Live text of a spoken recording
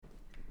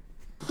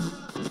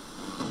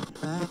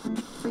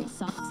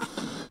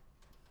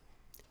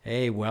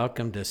Hey,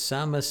 welcome to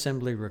Some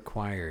Assembly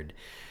Required.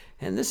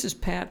 And this is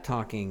Pat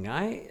talking.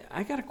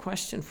 I got a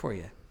question for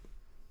you.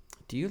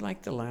 Do you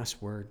like the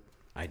last word?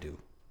 I do.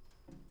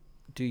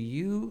 Do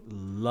you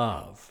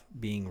love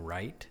being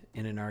right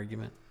in an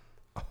argument?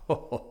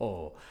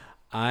 Oh,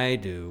 I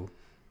do.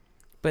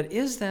 But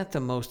is that the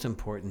most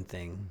important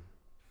thing?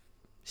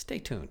 Stay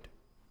tuned.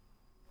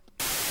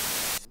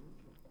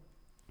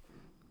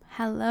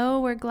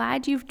 Hello, we're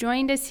glad you've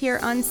joined us here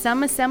on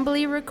Some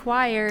Assembly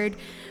Required.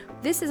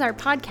 This is our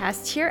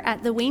podcast here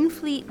at the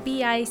Wainfleet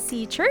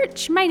BIC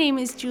Church. My name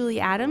is Julie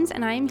Adams,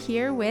 and I'm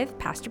here with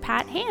Pastor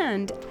Pat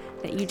Hand,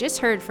 that you just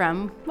heard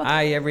from.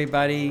 Hi,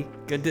 everybody.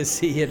 Good to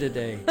see you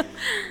today.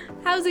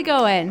 How's it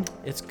going?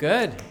 It's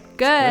good.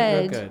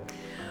 Good. It's good.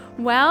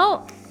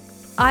 Well,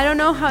 I don't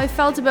know how I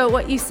felt about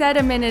what you said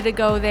a minute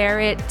ago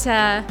there.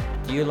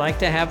 Do you like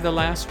to have the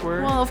last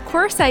word? Well, of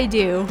course I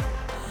do.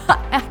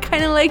 I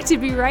kind of like to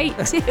be right,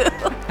 too.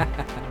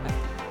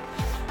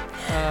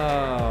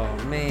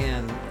 Oh,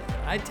 man.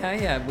 I tell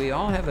you, we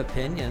all have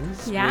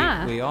opinions.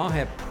 Yeah. We all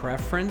have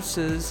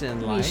preferences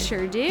in life. We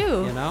sure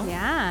do. You know?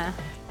 Yeah.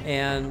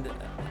 And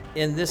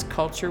in this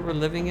culture we're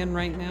living in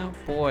right now,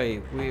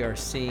 boy, we are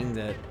seeing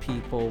that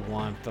people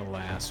want the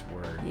last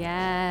word.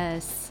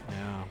 Yes.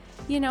 Yeah.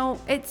 You know,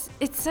 it's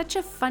such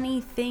a funny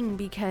thing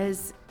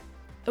because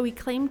we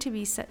claim to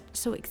be so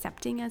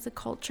accepting as a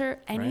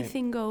culture.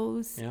 Anything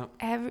goes.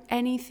 Yep.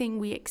 Anything,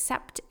 we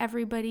accept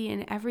everybody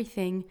and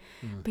everything,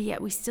 but yet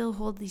we still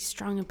hold these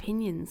strong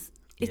opinions.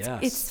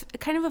 It's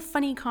kind of a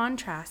funny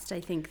contrast,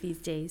 I think, these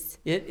days.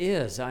 It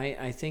is.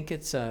 I think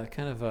it's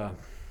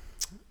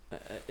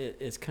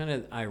it's kind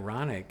of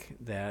ironic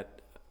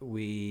that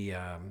we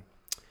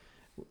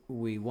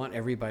want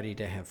everybody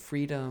to have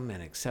freedom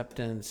and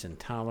acceptance and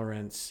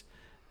tolerance,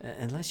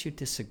 unless you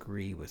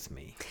disagree with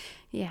me.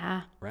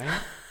 Yeah. Right?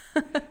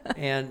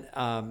 And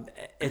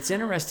it's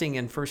interesting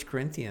in 1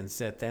 Corinthians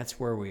that's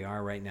where we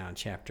are right now in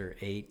chapter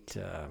 8.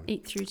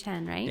 8 through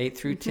 10, right? 8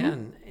 through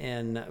 10,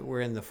 and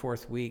we're in the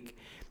fourth week.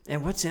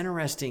 And what's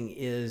interesting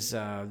is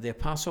the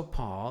Apostle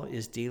Paul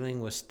is dealing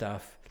with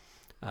stuff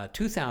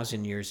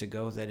 2,000 years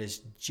ago that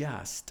is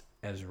just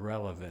as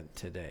relevant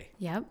today.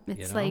 Yep.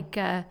 It's like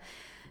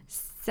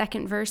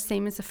second verse,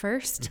 same as the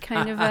first,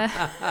 kind of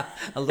a...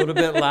 A little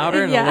bit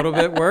louder and a little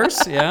bit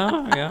worse.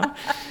 Yeah.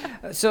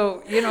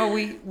 So,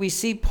 we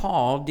see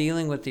Paul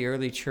dealing with the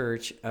early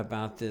church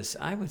about this,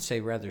 I would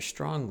say rather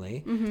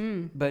strongly,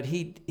 but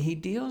he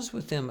deals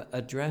with them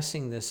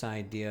addressing this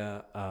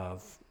idea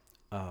of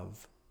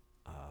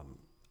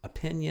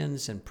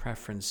opinions and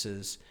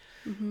preferences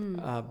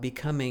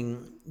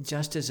becoming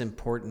just as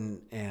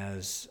important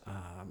as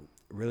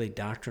really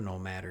doctrinal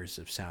matters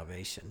of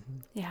salvation.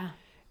 Yeah.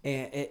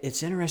 And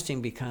it's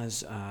interesting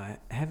because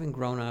having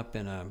grown up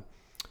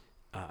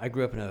I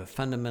grew up in a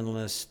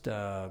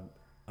fundamentalist,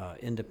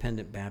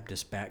 independent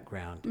Baptist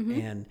background,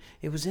 and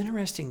it was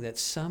interesting that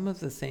some of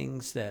the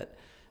things that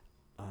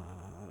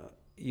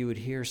you would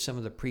hear some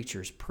of the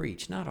preachers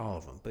preach, not all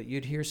of them, but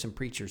you'd hear some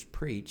preachers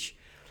preach,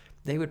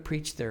 they would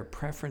preach their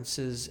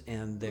preferences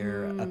and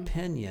their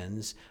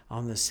opinions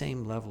on the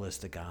same level as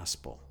the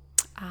gospel.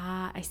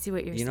 Ah, I see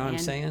what you're saying. You know what I'm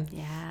saying?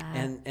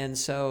 Yeah. And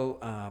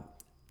so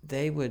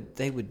they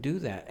would do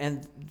that.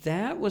 And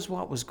that was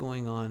what was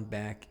going on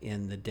back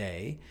in the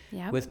day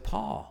with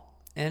Paul.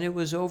 And it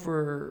was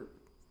over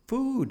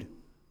food.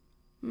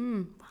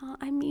 Well,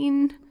 I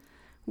mean,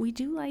 we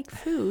do like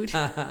food.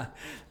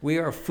 We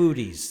are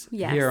foodies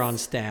here on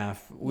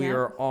staff. We Yeah.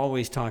 are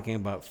always talking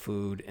about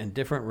food and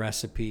different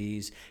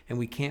recipes, and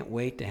we can't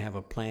wait to have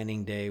a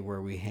planning day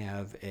where we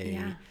have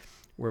a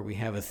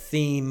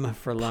theme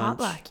for lunch.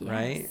 Potluck, yes.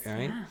 Right?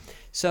 Yeah.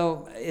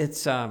 So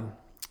it's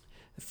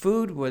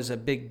food was a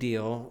big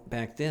deal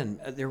back then.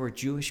 There were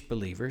Jewish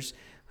believers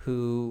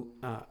who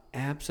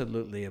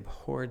absolutely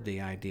abhorred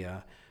the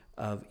idea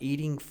of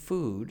eating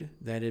food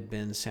that had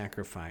been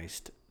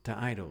sacrificed to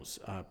idols,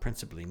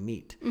 principally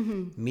meat.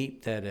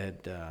 Meat that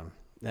had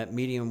that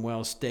medium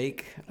well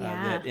steak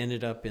that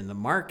ended up in the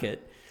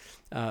market,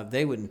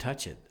 they wouldn't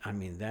touch it. I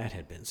mean, that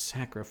had been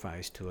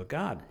sacrificed to a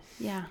god.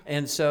 Yeah.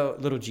 And so,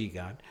 little g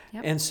god.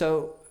 Yep. And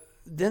so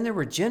then there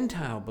were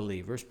Gentile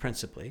believers,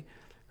 principally,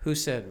 who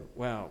said,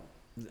 well,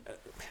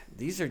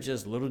 these are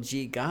just little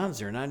g gods.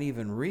 They're not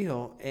even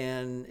real.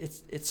 And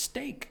it's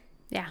steak.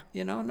 Yeah.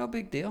 No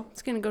big deal.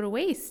 It's going to go to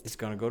waste. It's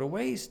going to go to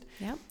waste.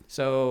 Yep.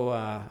 So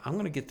I'm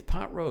going to get the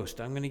pot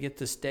roast. I'm going to get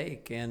the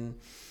steak. And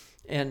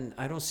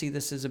I don't see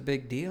this as a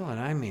big deal.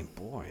 And I mean,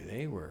 boy,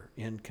 they were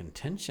in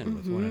contention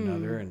with one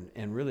another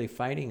and really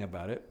fighting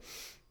about it.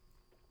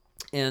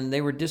 And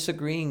they were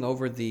disagreeing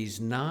over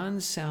these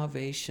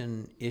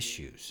non-salvation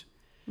issues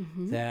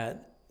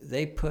that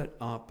they put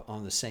up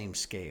on the same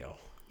scale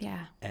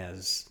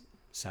as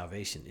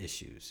salvation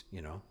issues,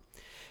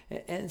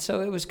 And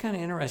so it was kind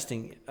of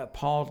interesting.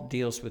 Paul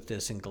deals with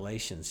this in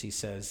Galatians. He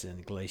says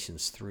in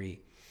Galatians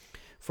 3,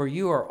 "For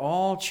you are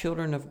all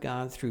children of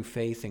God through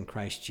faith in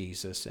Christ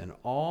Jesus, and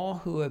all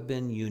who have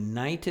been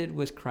united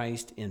with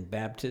Christ in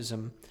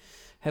baptism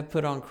have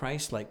put on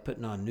Christ like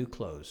putting on new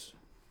clothes.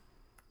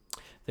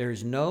 There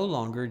is no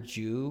longer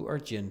Jew or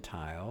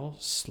Gentile,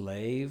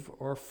 slave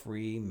or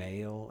free,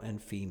 male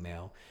and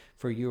female,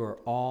 for you are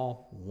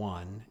all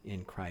one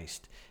in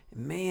Christ.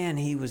 Man,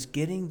 he was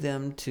getting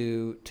them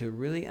to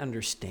really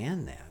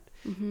understand that.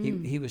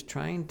 He was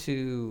trying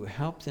to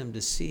help them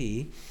to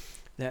see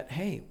that,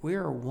 hey, we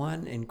are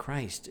one in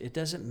Christ. It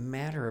doesn't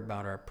matter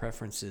about our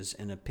preferences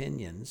and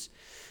opinions.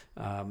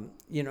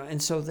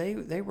 And so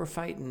they were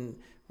fighting,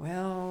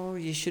 well,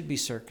 you should be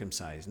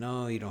circumcised.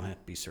 No, you don't have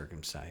to be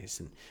circumcised.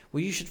 And,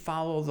 well, you should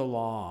follow the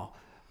law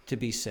to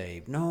be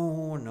saved.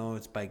 No,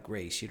 it's by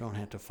grace. You don't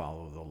have to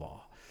follow the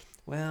law.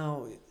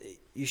 Well,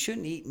 you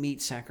shouldn't eat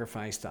meat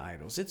sacrificed to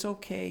idols. It's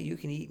okay. You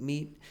can eat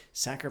meat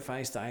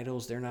sacrificed to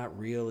idols. They're not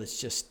real. It's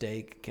just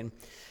steak.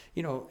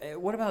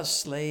 What about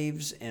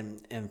slaves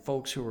and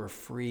folks who are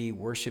free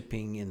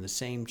worshiping in the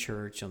same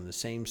church on the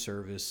same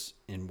service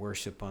in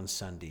worship on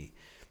Sunday?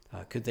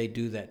 Could they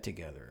do that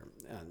together?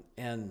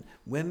 And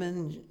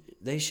women,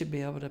 they should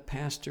be able to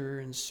pastor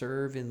and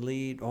serve and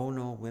lead. Oh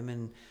no,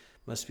 women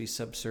must be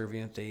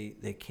subservient.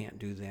 They can't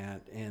do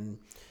that.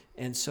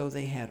 And so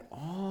they had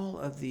all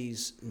of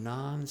these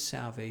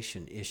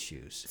non-salvation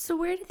issues. So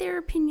where did their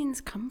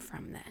opinions come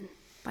from then?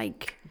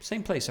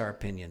 Same place our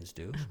opinions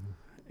do.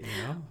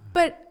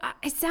 But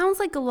it sounds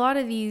like a lot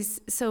of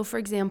these. So for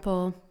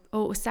example,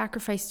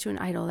 sacrifice to an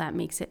idol, that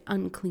makes it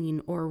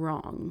unclean or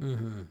wrong.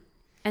 Mm-hmm.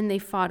 And they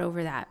fought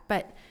over that.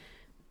 But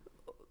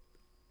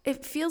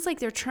it feels like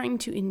they're trying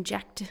to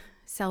inject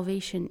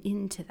salvation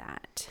into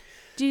that.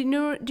 Do you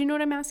know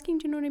what I'm asking?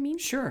 Do you know what I mean?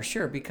 Sure.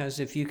 Because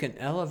if you can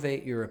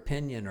elevate your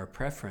opinion or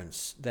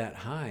preference that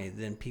high,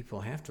 then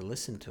people have to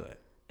listen to it.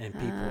 And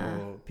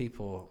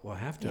people will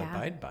have to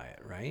abide by it,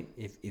 right?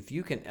 If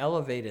you can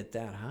elevate it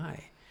that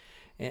high.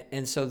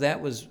 And so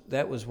that was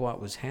what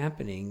was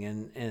happening.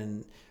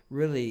 And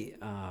really,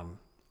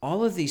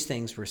 all of these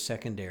things were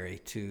secondary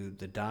to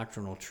the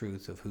doctrinal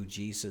truth of who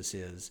Jesus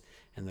is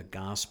and the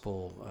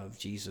gospel of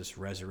Jesus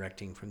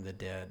resurrecting from the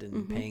dead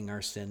and paying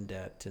our sin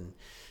debt, and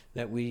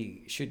that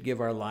we should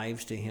give our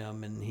lives to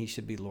him and he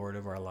should be Lord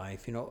of our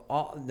life.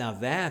 Now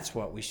that's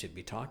what we should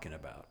be talking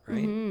about,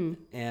 right? Mm-hmm.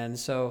 And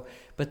so,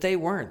 but they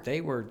weren't.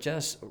 They were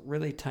just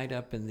really tied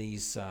up in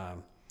these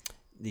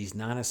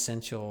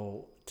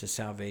non-essential to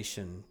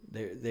salvation.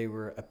 They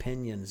were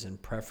opinions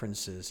and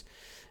preferences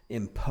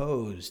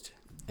imposed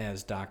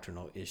as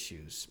doctrinal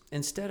issues.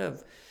 Instead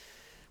of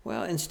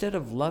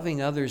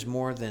loving others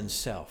more than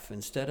self,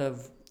 instead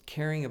of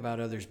caring about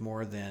others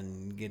more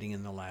than getting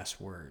in the last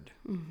word.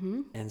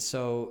 Mm-hmm. And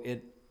so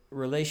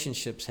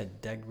relationships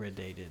had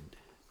degraded.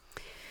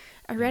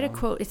 I read a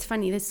quote. It's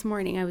funny, this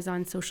morning I was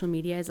on social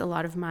media, as a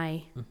lot of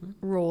my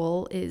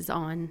role is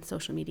on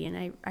social media.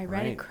 And I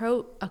read a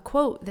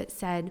quote that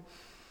said,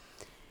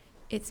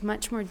 it's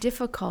much more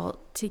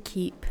difficult to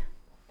keep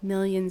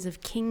millions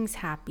of kings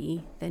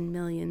happy than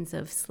millions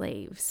of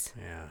slaves.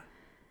 Yeah.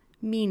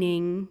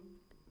 Meaning,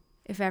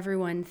 if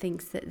everyone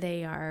thinks that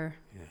they are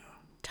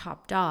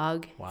top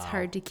dog, it's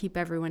hard to keep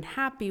everyone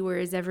happy,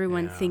 whereas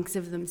everyone thinks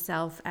of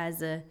themselves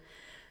as a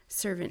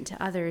servant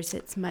to others.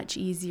 It's much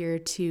easier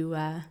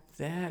to...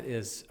 That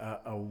is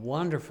a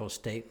wonderful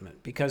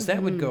statement, because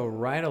that would go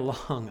right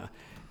along...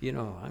 I'm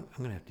going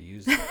to have to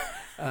use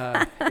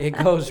that. It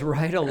goes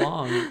right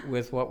along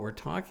with what we're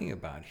talking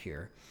about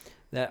here,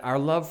 that our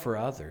love for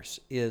others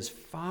is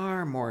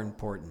far more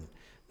important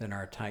than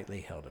our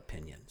tightly held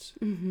opinions.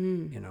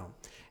 Mm-hmm.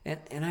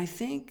 And I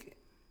think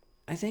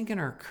in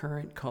our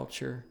current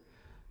culture,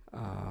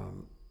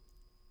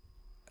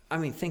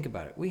 think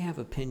about it. We have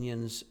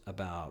opinions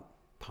about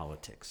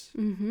politics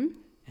and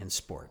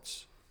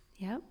sports.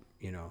 Yep.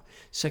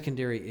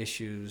 Secondary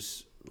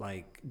issues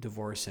like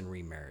divorce and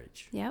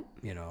remarriage. Yep.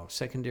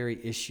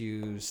 Secondary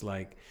issues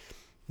like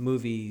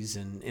movies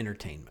and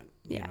entertainment.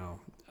 Yeah.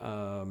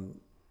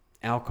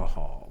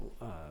 Alcohol,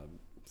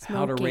 Smoking,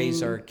 how to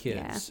raise our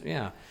kids.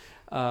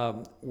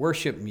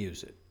 Worship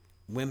music,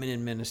 women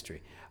in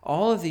ministry.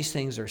 All of these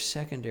things are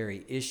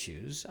secondary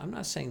issues. I'm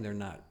not saying they're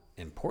not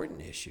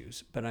important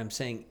issues, but I'm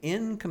saying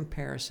in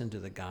comparison to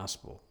the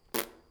gospel,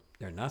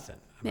 they're nothing,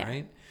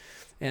 right?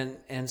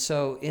 And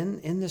so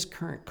in this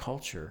current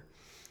culture,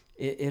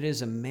 it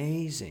is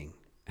amazing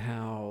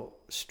how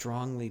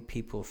strongly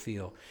people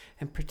feel,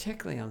 and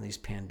particularly on these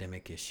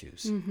pandemic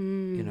issues.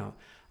 Mm-hmm.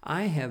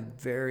 I have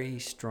very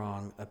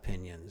strong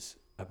opinions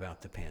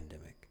about the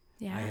pandemic.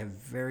 Yeah. I have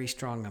very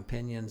strong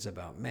opinions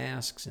about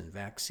masks and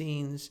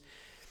vaccines.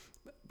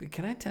 But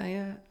can I tell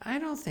you, I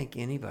don't think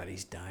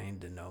anybody's dying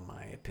to know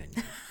my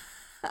opinion.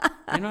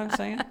 You know what I'm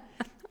saying?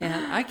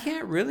 And I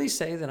can't really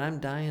say that I'm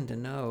dying to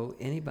know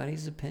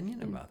anybody's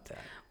opinion about that.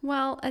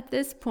 Well, at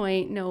this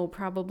point, no,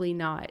 probably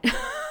not.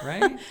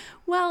 Right?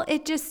 Well,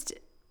 it just,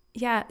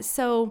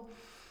 so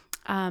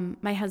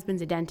my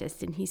husband's a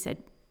dentist, and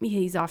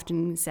he's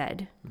often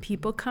said,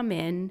 people come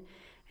in,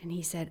 and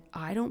he said,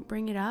 I don't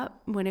bring it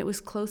up. When it was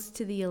close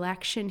to the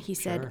election, he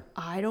said,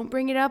 I don't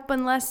bring it up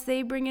unless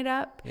they bring it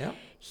up. Yep.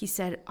 He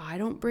said, I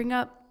don't bring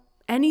up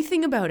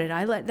anything about it.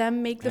 I let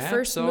them make the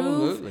first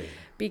move,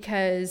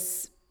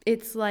 because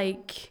it's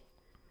like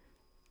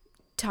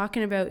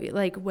talking about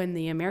like when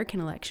the American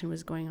election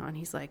was going on,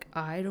 he's like,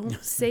 I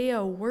don't say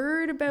a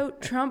word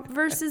about Trump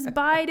versus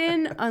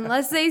Biden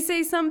unless they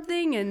say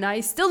something, and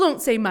I still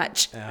don't say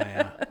much.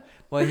 Yeah.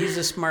 Well, he's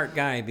a smart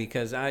guy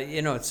because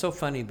it's so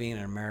funny being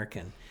an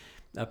American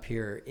up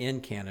here in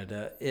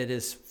Canada. It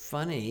is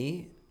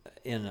funny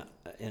in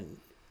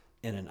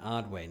an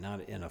odd way,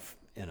 not in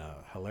a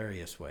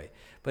hilarious way,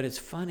 but it's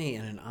funny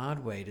in an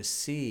odd way to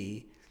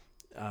see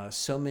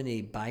so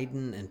many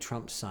Biden and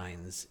Trump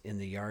signs in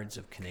the yards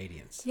of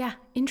Canadians. Yeah,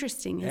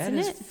 interesting, isn't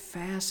it? That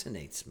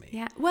fascinates me.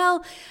 Yeah.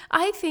 Well,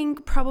 I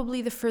think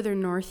probably the further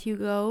north you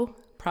go,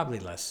 probably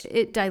less.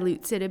 It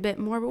dilutes it a bit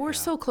more, but we're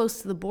so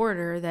close to the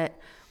border that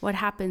what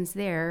happens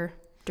there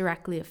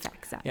directly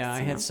affects us. Yeah, I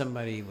had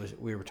somebody,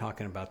 we were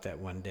talking about that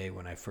one day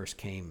when I first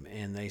came,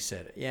 and they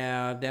said,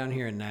 yeah, down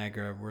here in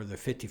Niagara, we're the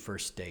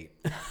 51st state.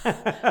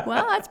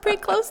 Well, that's pretty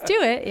close to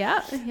it,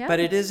 yeah. But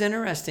it is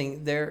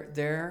interesting.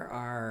 There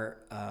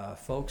are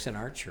folks in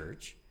our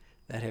church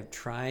that have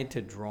tried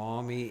to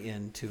draw me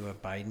into a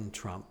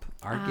Biden-Trump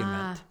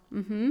argument.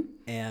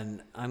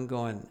 And I'm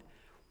going,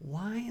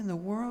 why in the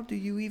world do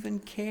you even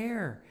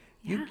care?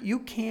 Yeah. You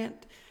can't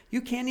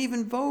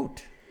even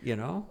vote, you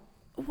know?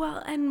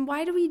 Well, and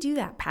why do we do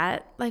that,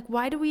 Pat? Like,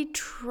 why do we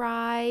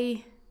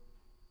try?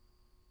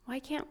 Why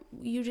can't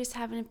you just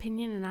have an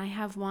opinion and I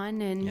have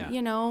one? And,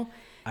 you know.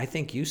 I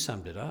think you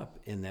summed it up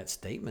in that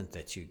statement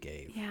that you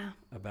gave. Yeah.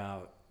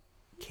 About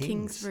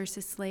kings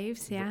versus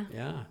slaves, yeah.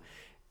 Yeah.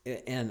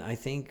 And I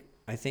think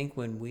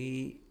when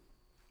we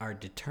are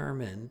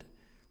determined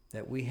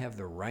that we have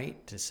the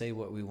right to say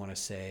what we want to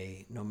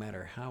say, no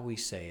matter how we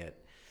say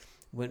it,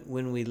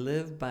 when we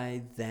live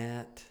by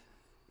that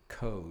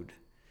code,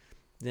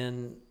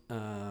 then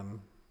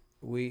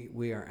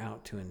we are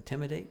out to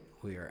intimidate.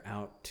 We are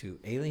out to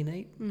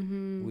alienate.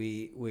 Mm-hmm.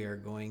 We are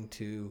going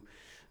to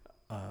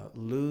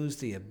lose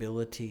the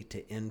ability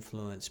to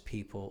influence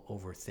people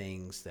over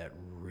things that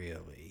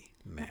really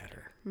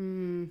matter.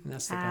 And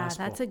that's the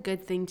gospel. That's a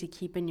good thing to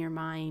keep in your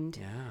mind.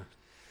 Yeah.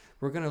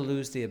 We're going to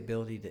lose the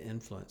ability to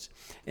influence.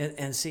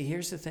 And see,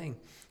 here's the thing.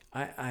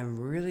 I'm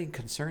really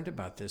concerned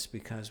about this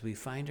because we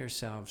find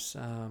ourselves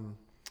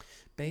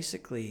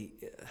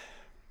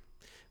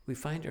we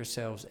find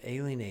ourselves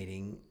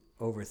alienating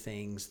over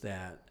things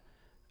that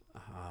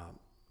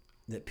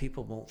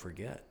people won't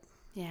forget.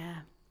 Yeah.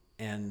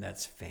 And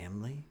that's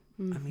family.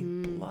 Mm-hmm. I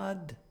mean,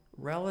 blood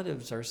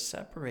relatives are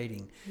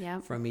separating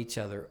from each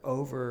other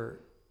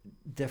over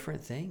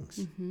different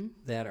things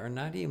that are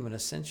not even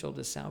essential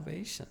to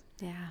salvation.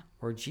 Yeah.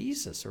 Or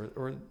Jesus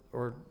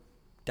or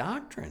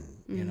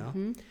doctrine, you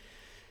know.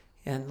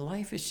 And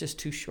life is just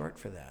too short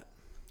for that.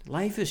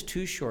 Life is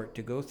too short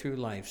to go through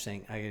life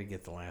saying, I got to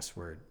get the last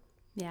word.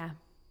 Yeah.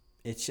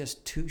 It's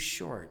just too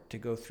short to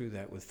go through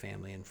that with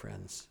family and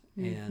friends.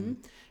 And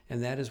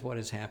that is what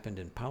has happened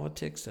in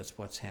politics. That's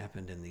what's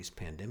happened in these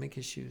pandemic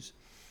issues.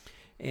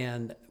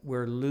 And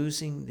we're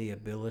losing the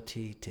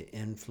ability to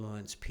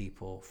influence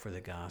people for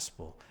the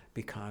gospel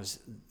because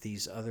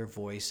these other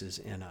voices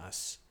in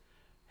us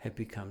have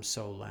become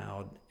so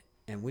loud,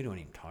 and we don't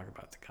even talk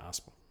about the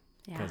gospel.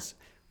 Because,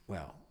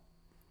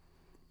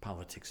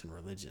 politics and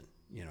religion,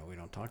 we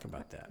don't talk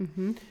about that.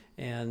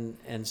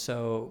 And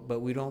so, but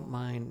we don't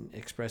mind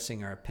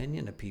expressing our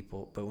opinion to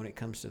people, but when it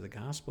comes to the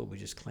gospel, we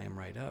just clam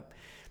right up.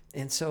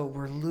 And so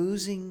we're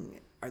losing,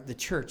 the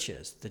church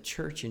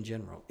in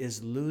general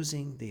is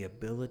losing the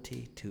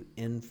ability to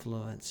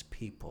influence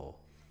people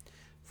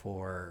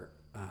for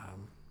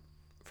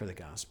the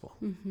gospel.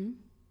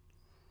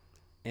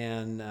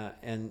 And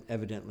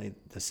evidently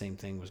the same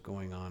thing was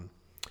going on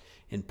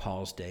in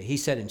Paul's day. He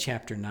said in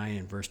chapter 9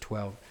 and verse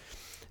 12,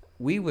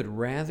 we would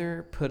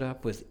rather put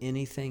up with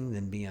anything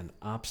than be an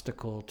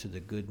obstacle to the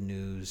good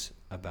news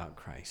about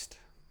Christ.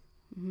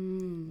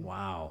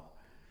 Wow.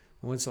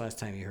 When's the last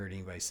time you heard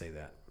anybody say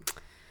that?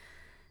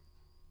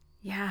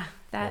 Yeah,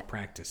 or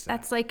practice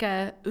that. That's like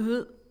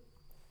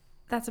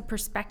that's a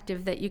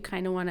perspective that you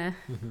kind of want to,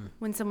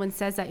 when someone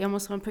says that, you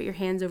almost want to put your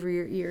hands over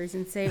your ears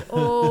and say,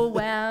 oh,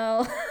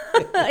 well,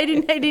 I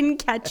didn't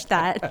catch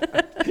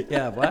that.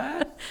 Yeah,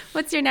 what?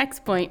 What's your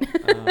next point?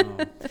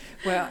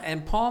 Well,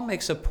 and Paul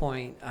makes a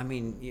point. I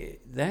mean,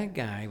 that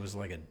guy was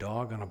like a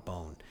dog on a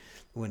bone.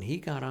 When he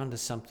got onto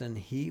something,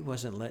 he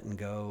wasn't letting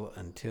go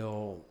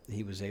until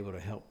he was able to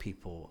help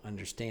people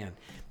understand.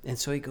 And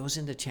so he goes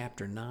into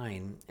chapter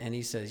 9 and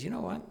he says, you know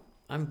what?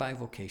 I'm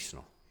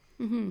bivocational.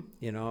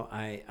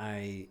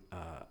 I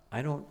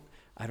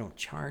don't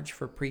charge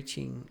for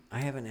preaching.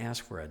 I haven't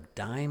asked for a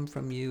dime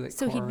from you at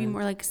Corinth. He'd be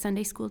more like a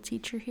Sunday school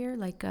teacher here,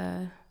 like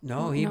a.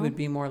 No, he would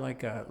be more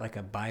like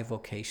a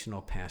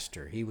bivocational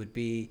pastor. He would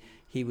be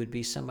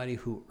somebody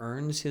who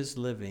earns his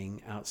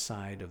living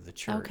outside of the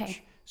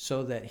church,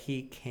 so that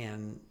he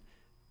can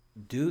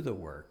do the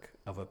work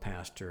of a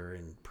pastor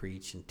and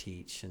preach and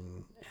teach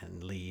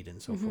and lead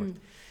and so forth.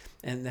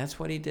 And that's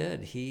what he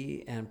did.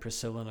 He and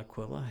Priscilla and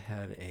Aquila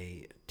had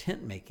a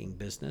tent-making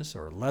business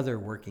or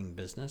leather-working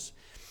business,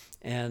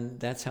 and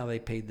that's how they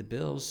paid the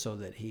bills so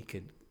that he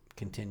could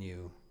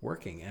continue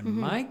working. And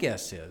my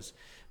guess is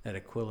that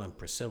Aquila and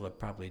Priscilla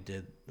probably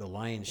did the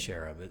lion's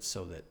share of it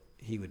so that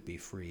he would be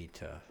free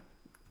to,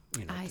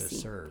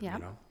 serve,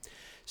 Yep.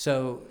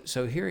 So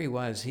here he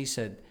was. He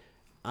said,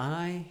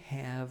 I'm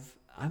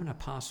an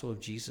apostle of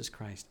Jesus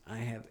Christ. I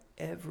have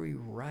every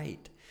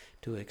right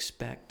to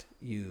expect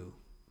you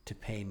to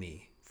pay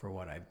me for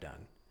what I've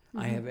done.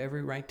 I have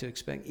every right to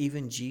expect.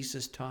 Even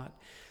Jesus taught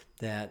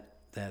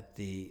that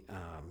the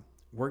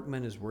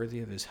workman is worthy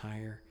of his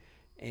hire,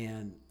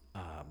 and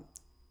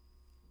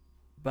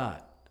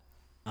but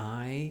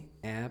I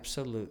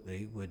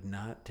absolutely would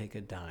not take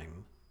a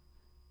dime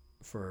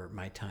for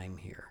my time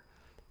here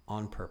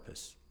on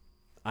purpose.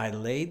 I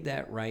laid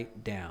that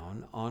right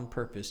down on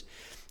purpose.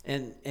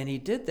 And he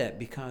did that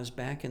because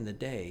back in the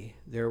day,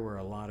 there were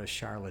a lot of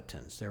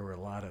charlatans. There were a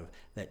lot of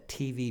that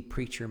TV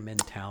preacher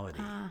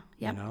mentality,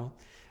 Yep.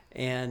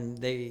 And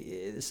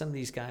some of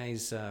these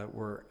guys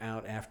were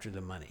out after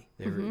the money.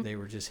 They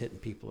were just hitting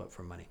people up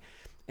for money.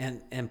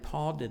 And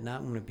Paul did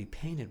not want to be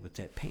painted with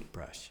that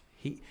paintbrush.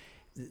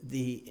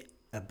 The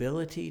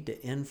ability to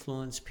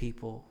influence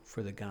people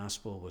for the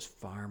gospel was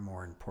far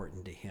more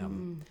important to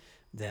him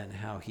than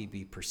how he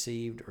be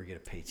perceived or get a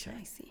paycheck.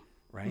 I see.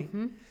 Right?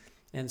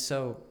 And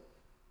so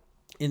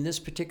in this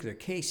particular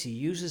case, he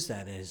uses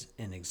that as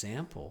an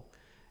example,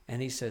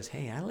 and he says,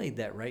 hey, I laid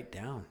that right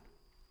down.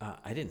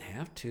 I didn't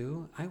have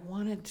to. I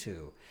wanted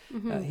to.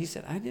 He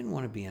said, I didn't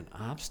want to be an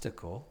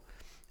obstacle.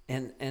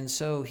 And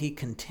so he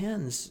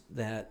contends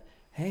that,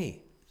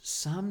 hey,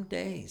 some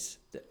days,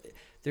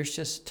 there's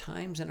just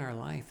times in our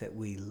life that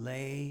we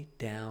lay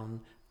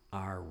down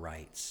our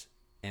rights.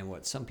 And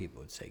what some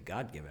people would say,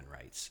 God-given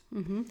rights.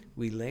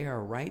 We lay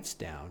our rights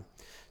down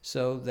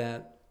so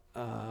that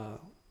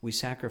we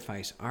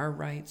sacrifice our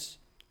rights,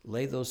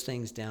 lay those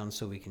things down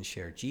so we can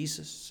share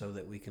Jesus, so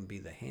that we can be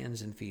the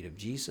hands and feet of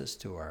Jesus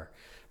to our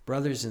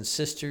brothers and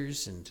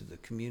sisters and to the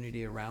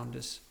community around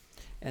us.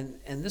 And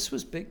this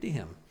was big to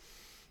him.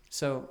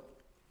 So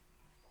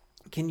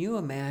can you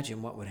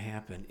imagine what would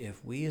happen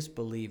if we as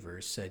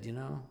believers said,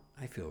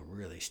 I feel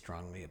really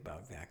strongly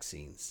about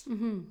vaccines.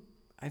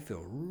 I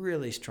feel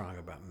really strong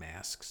about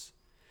masks.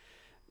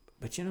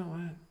 But you know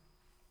what?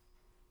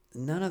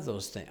 None of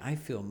those things. I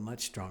feel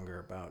much stronger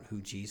about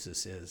who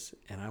Jesus is,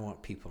 and I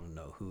want people to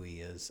know who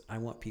he is. I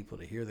want people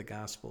to hear the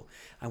gospel.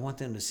 I want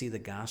them to see the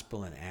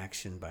gospel in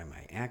action by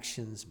my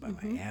actions, by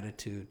my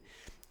attitude.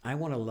 I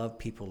want to love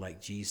people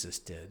like Jesus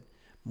did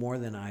more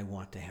than I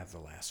want to have the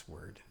last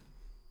word.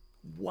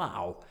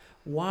 Wow.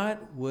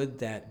 What would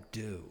that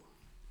do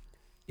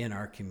in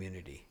our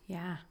community?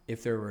 Yeah.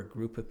 If there were a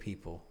group of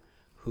people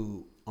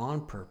who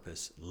on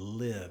purpose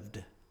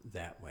lived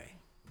that way.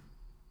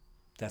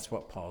 That's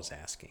what Paul's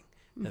asking.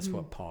 That's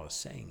what Paul is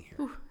saying here.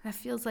 Ooh, that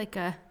feels like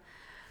a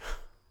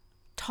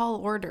tall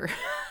order.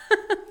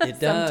 It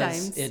does.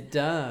 Sometimes. It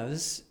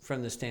does,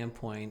 from the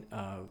standpoint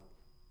of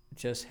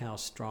just how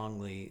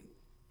strongly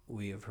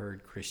we have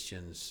heard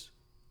Christians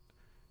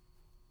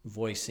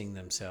voicing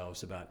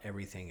themselves about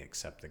everything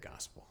except the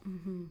gospel.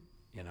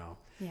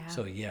 Yeah.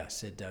 So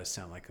yes, it does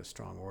sound like a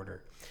strong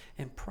order.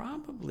 And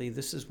probably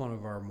this is one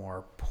of our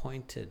more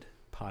pointed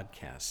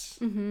podcasts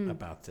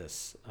about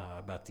this,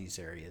 about these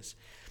areas,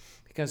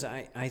 because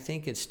I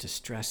think it's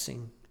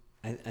distressing.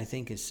 I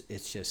think it's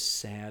just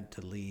sad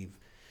to leave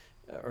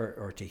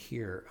or to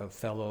hear of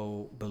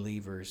fellow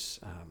believers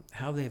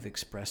how they've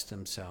expressed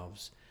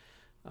themselves,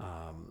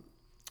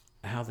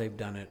 how they've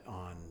done it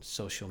on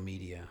social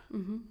media.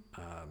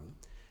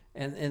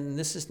 And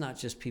this is not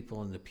just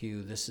people in the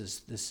pew. This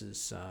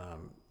is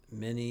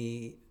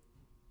many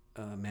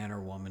man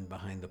or woman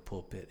behind the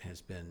pulpit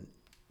has been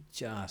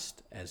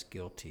just as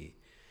guilty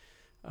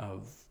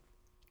of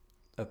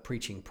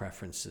preaching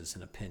preferences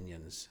and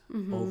opinions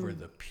over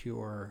the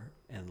pure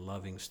and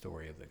loving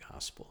story of the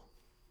gospel.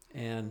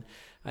 And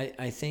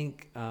I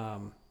think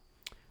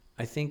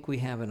we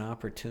have an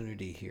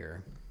opportunity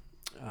here.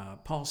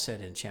 Paul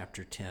said in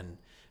chapter 10,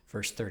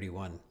 verse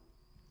 31,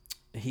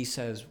 he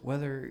says,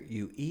 whether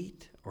you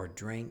eat or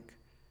drink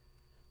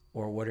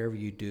or whatever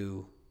you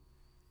do,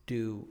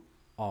 do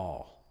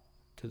all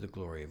to the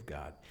glory of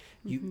God.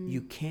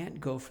 You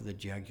can't go for the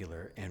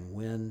jugular and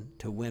win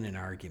an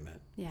argument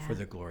for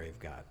the glory of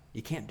God.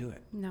 You can't do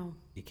it. No.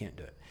 You can't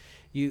do it.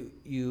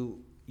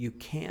 You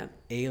can't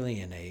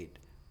alienate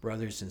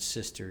brothers and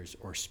sisters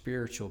or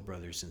spiritual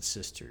brothers and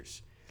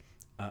sisters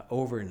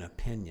over an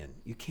opinion.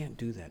 You can't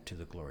do that to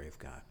the glory of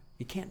God.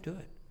 You can't do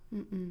it.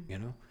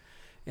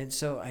 And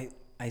so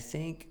I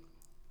think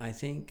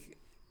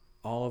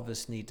all of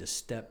us need to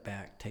step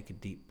back, take a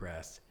deep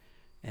breath,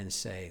 and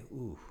say,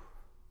 ooh,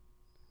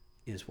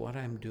 is what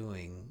I'm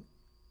doing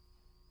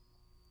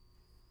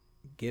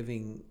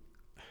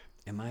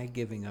am I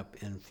giving up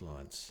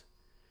influence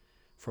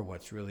for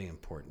what's really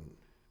important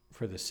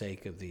for the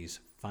sake of these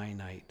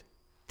finite,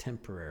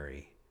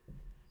 temporary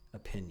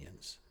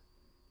opinions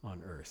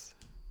on earth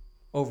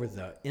over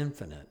the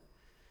infinite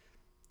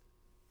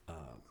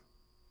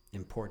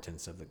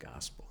importance of the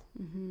gospel?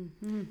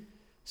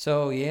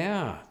 So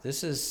yeah,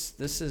 this is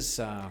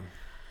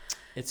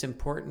it's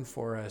important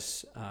for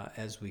us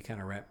as we kind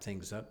of wrap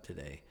things up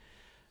today.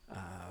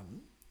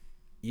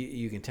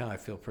 you can tell I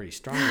feel pretty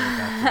strongly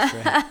about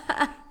this,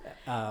 right?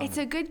 It's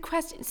a good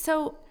question.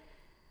 So,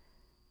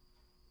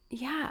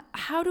 yeah,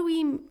 how do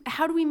we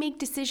make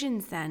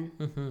decisions then?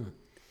 Mm-hmm.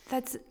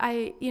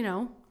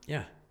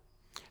 Yeah.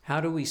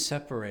 How do we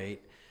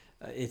separate?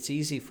 It's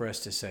easy for us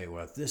to say,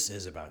 well, this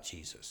is about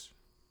Jesus,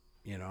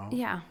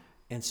 Yeah.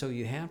 And so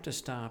you have to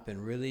stop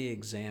and really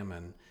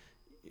examine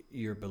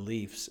your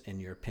beliefs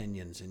and your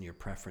opinions and your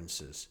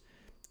preferences.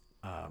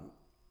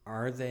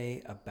 Are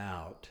they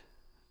about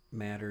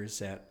matters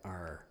that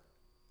are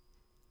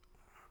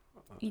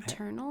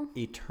eternal?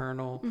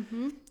 Eternal,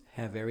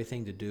 have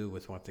everything to do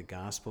with what the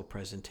gospel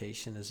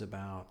presentation is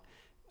about,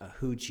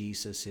 who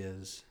Jesus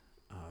is,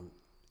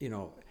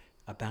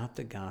 about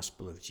the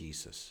gospel of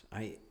Jesus.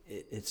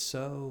 It's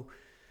so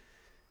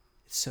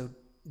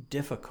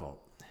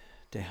difficult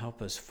to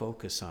help us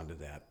focus onto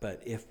that.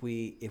 But if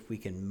we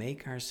can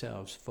make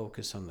ourselves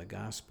focus on the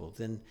gospel,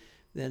 then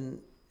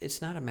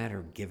it's not a matter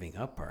of giving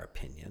up our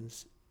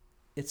opinions.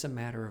 It's a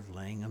matter of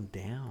laying them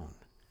down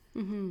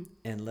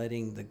and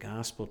letting the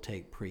gospel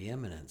take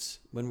preeminence.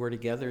 When we're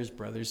together as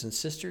brothers and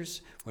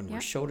sisters, when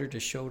we're shoulder to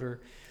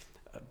shoulder,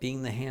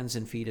 being the hands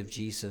and feet of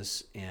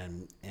Jesus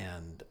and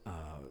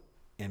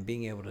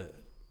being able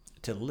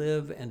to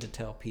live and to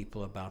tell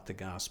people about the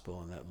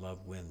gospel and that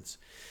love wins.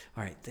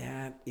 All right,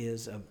 that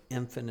is of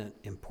infinite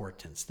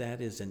importance.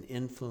 That is an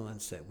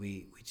influence that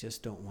we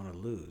just don't want to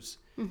lose.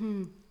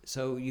 Mm-hmm.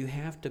 So you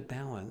have to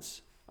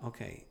balance,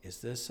 okay,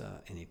 is this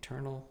an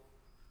eternal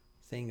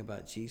thing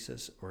about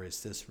Jesus, or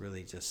is this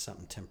really just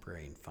something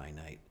temporary and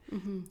finite,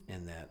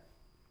 and that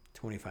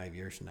 25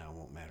 years from now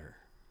won't matter?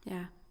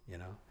 Yeah.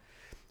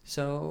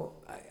 So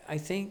I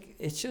think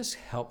it's just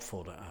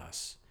helpful to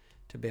us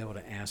to be able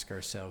to ask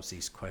ourselves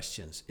these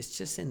questions. It's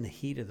just in the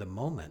heat of the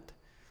moment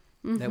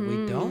that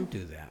we don't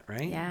do that,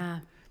 right? Yeah.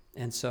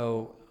 And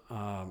so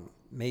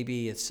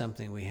maybe it's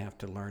something we have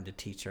to learn to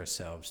teach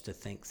ourselves to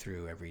think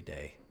through every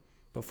day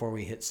before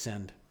we hit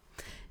send.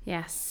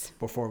 Yes.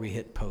 Before we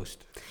hit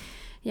post.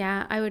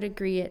 Yeah, I would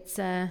agree. It's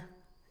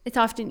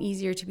often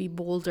easier to be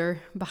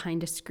bolder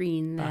behind a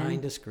screen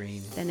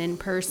than in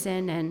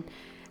person. And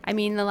I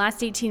mean, the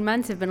last 18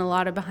 months have been a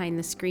lot of behind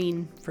the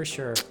screen. For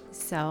sure.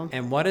 So.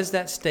 And what is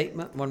that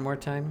statement? One more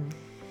time.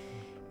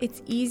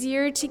 It's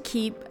easier to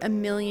keep a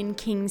million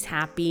kings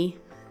happy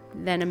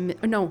than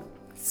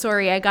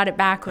I got it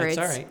backwards.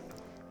 That's all right.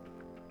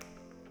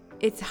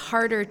 It's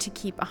harder to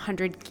keep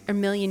a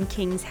million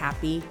kings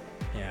happy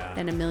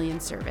than a million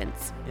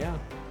servants. Yeah.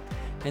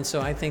 And so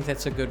I think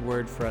that's a good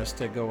word for us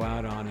to go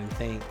out on and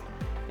think.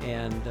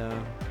 And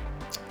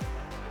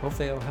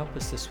hopefully it'll help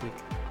us this week.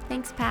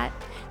 Thanks, Pat.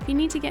 If you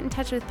need to get in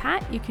touch with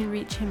Pat, you can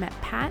reach him at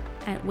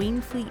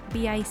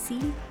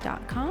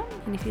pat@waynefleetbic.com.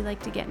 And if you'd like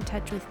to get in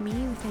touch with me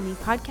with any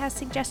podcast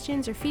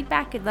suggestions or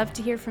feedback, I'd love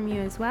to hear from you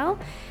as well.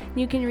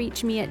 You can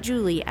reach me at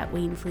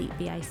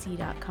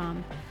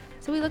julie@waynefleetbic.com.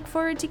 So we look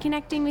forward to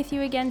connecting with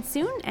you again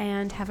soon,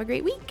 and have a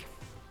great week.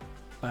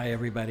 Bye,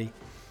 everybody.